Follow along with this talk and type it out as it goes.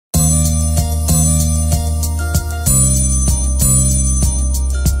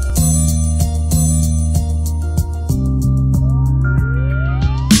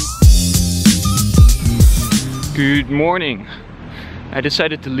Good morning. I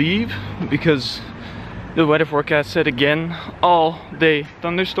decided to leave because the weather forecast said again all day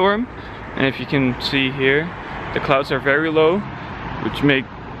thunderstorm, and if you can see here, the clouds are very low, which make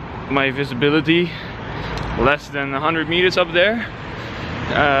my visibility less than 100 meters up there,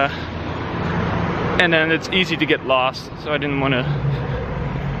 and then it's easy to get lost, so I didn't want to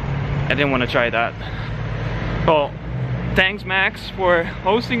try that. Well, thanks Max for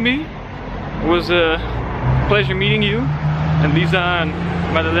hosting me. It was a pleasure meeting you, and Lisa and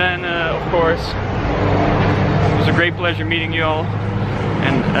Madeleine, of course. It was a great pleasure meeting you all,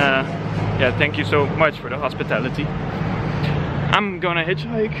 and yeah, thank you so much for the hospitality. I'm gonna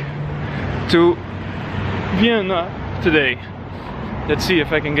hitchhike to Vienna today. Let's see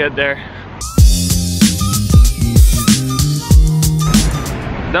if I can get there.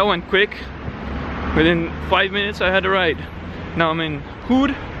 That went quick. Within 5 minutes I had a ride. Now I'm in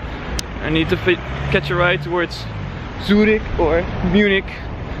Hood. I need to catch a ride towards Zurich or Munich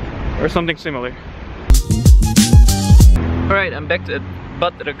or something similar. Alright, I'm back at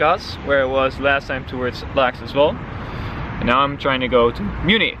Bad Ragaz, where I was last time towards Lax as well. And now I'm trying to go to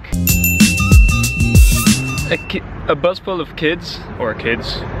Munich. A bus full of kids,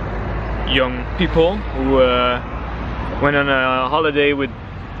 young people who went on a holiday with,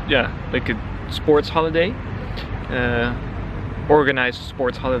 yeah, like a sports holiday, organized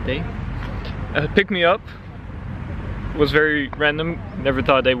sports holiday. Picked me up. It was very random, never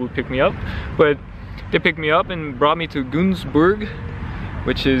thought they would pick me up, but they picked me up and brought me to Günzburg,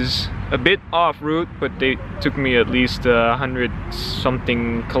 which is a bit off route, but they took me at least 100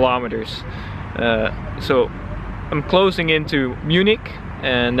 something kilometers. So I'm closing into Munich,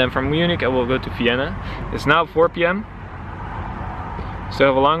 and then from Munich I will go to Vienna. It's now 4 p.m. So I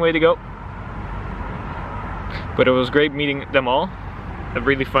have a long way to go, but it was great meeting them all.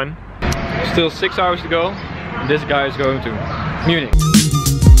 Really fun. Still 6 hours to go. And this guy is going to Munich.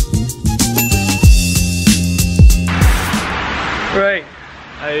 Right.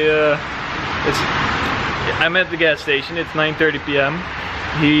 I'm at the gas station. It's 9:30 p.m.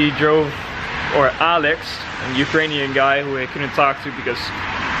 He drove, or Alex, a Ukrainian guy who I couldn't talk to because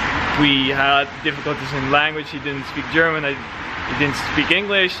we had difficulties in language. He didn't speak German. He didn't speak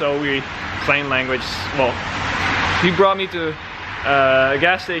English, so we sign language. Well, he brought me to a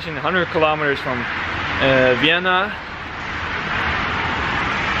gas station 100 kilometers from Vienna,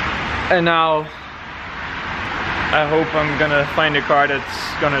 and now I hope I'm gonna find a car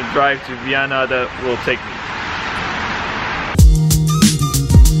that's gonna drive to Vienna that will take me.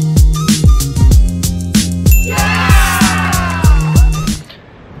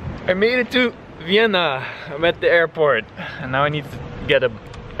 I made it to Vienna. I'm at the airport, and now I need to get a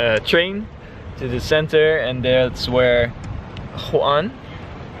train to the center, and that's where Juan,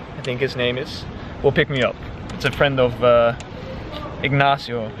 I think his name is, will pick me up. It's a friend of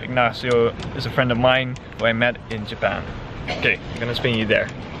Ignacio. Ignacio is a friend of mine who I met in Japan. Okay, I'm gonna spin you there.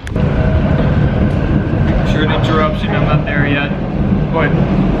 Short interruption, I'm not there yet. But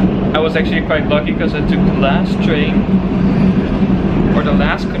I was actually quite lucky because I took the last train, or the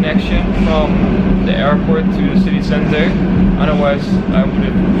last connection from the airport to the city center. Otherwise I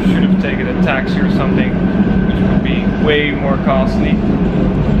should have taken a taxi or something, which would be way more costly.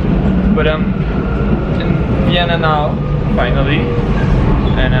 But I'm in Vienna now, finally,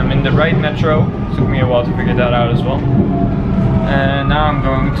 and I'm in the right metro. It took me a while to figure that out as well. And now I'm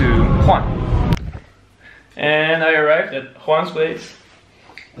going to Juan. And I arrived at Juan's place.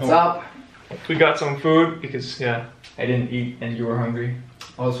 What's up? We got some food because, yeah, I didn't eat and you were hungry.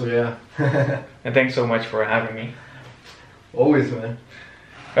 Also, yeah. And thanks so much for having me. Always, man.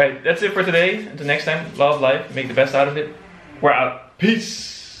 Right, that's it for today. Until next time, love life, make the best out of it. We're out.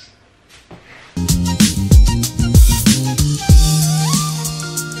 Peace!